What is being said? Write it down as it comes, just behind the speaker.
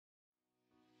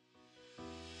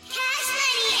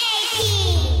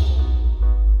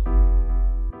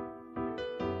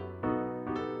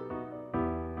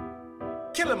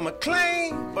Killa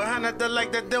McClain, behind that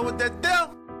like that there with that there.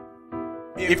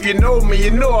 If you know me, you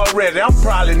know already, I'm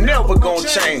probably never gonna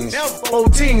change.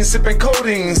 14 sipping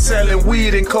codeine, selling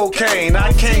weed and cocaine.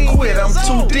 I can't quit, I'm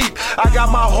too deep, I got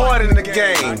my heart in the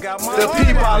game. The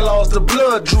people I lost, the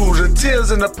blood drew, the tears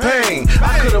and the pain.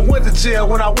 I could've went to jail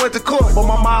when I went to court, but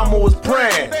my mama was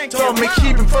praying. Told me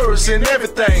keep him first in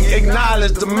everything,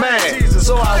 acknowledge the man.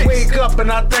 So I wake up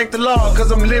and I thank the Lord,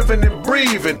 cause I'm living and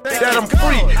breathing. That I'm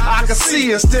free, I can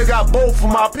see and still got both of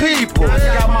my people.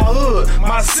 Got my hood,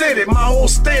 my city, my whole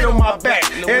state on my back,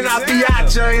 and I be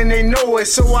out here and they know it,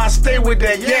 so I stay with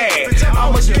that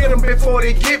I'ma get them before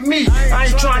they get me. I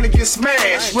ain't trying to get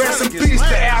smashed. Rest in peace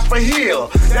to Alpha Hill.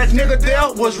 That nigga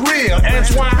there was real.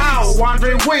 Antoine Howard,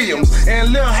 Wandre Williams,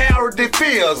 and Lil Harold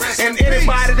DeFields, and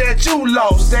anybody that you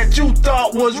lost that you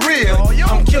thought was real.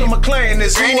 I'm Killa McClain,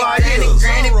 this who I is.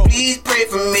 Granny, please pray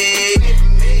for me.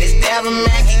 This devil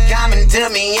man keep coming to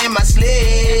me in my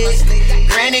sleep.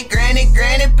 Granny,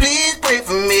 please pray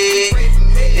for me.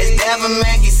 This devil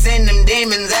man keep sending them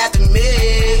demons after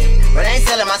me. But I ain't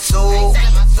selling my soul.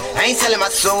 I ain't selling my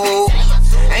soul.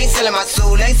 I ain't selling my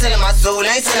soul. I ain't selling my soul.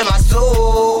 I ain't selling my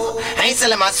soul. I ain't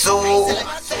selling my soul. I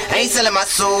ain't selling my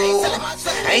soul.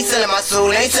 I ain't selling my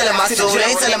soul. I ain't selling my soul. I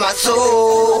ain't selling my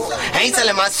soul. I ain't selling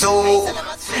my soul.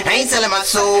 I ain't selling my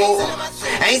soul.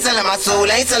 I ain't selling my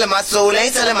soul. I ain't selling my soul. I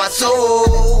ain't selling my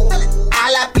soul.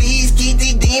 Allah, please keep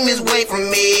these demons away from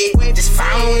me. Just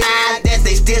found out that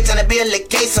they still tryna build a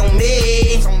case on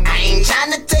me. I ain't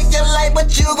tryna take your life,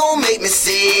 but you gon' make me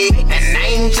sick. And I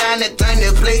ain't tryna turn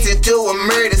this place into a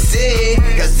murder scene.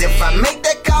 Cause if I make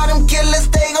that call, them killers,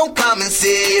 they gon' come and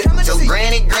see. So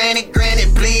granny,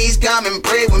 please come and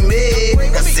pray with me.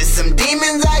 Cause there's some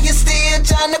demons out here still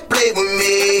tryna play with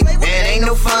me. And ain't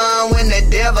no fun when the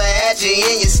devil at you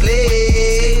in your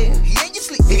sleep.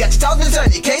 You got your talking to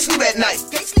turn, you can't sleep at night. You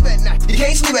can't sleep at night. You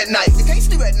can't sleep at night. You can't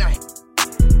sleep at night.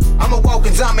 I'm a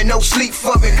walking zombie, no sleep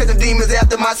for me, cause them demons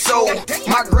after my soul.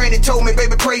 My granny told me,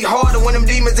 baby, pray harder when them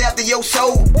demons after your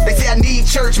soul. They say I need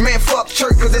church, man, fuck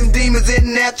church, cause them demons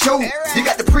in there too. You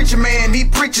got the preacher, man, he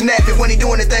preaching at me when he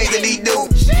doing the things that he do.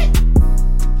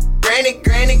 Granny,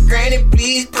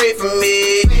 please pray for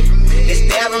me. This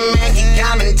devil man keep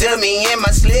coming to me in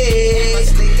my sleep.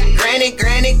 Granny,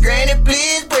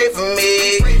 please pray for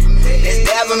me. This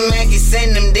devil man keep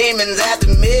sending them demons after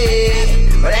me.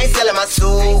 But I ain't selling my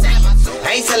soul.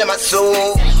 I ain't selling my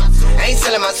soul. I ain't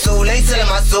selling my soul. I ain't selling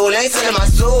my soul. I ain't selling my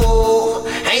soul.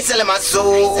 I ain't selling my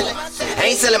soul. I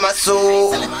ain't selling my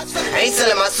soul. I ain't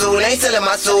selling my soul. I ain't selling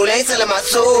my soul. I ain't selling my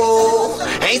soul. I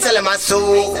ain't selling my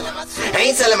soul.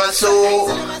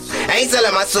 I ain't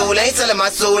selling my soul. I ain't selling my soul. I ain't selling my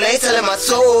soul. I ain't selling my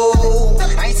soul.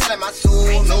 I ain't selling my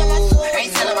soul. No, I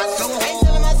ain't selling my soul.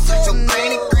 So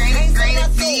granny,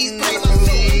 please pray for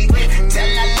me.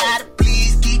 Tell Allah to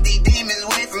please keep these demons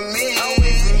away from me.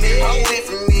 Away from me.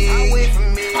 Away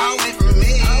from me. Away from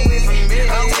me.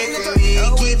 Away from me.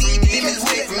 Keep these demons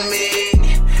away from me.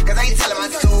 Cause I ain't selling my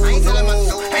soul. I ain't selling my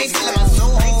soul. I ain't selling my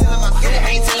soul. I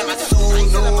ain't selling my soul.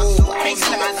 No, I ain't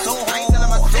selling my soul. I ain't selling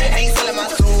my soul. I ain't selling my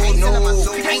soul. No, I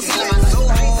ain't selling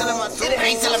my soul. I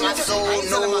ain't selling my soul.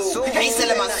 No, I ain't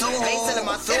selling my soul. I ain't selling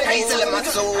my soul. I ain't selling my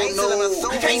soul. No,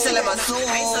 I ain't selling my soul. I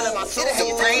ain't selling my soul.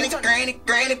 So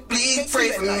granny, please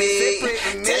pray for me.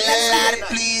 Tell Allah to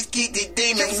please keep these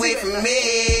demons away from me.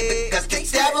 Because the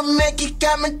devil man keep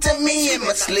coming to me in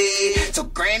my sleep. So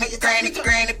granny,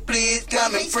 please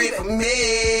come and pray for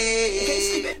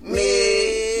me.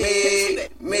 Me.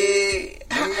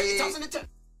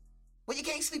 Well, you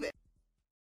can't sleep at.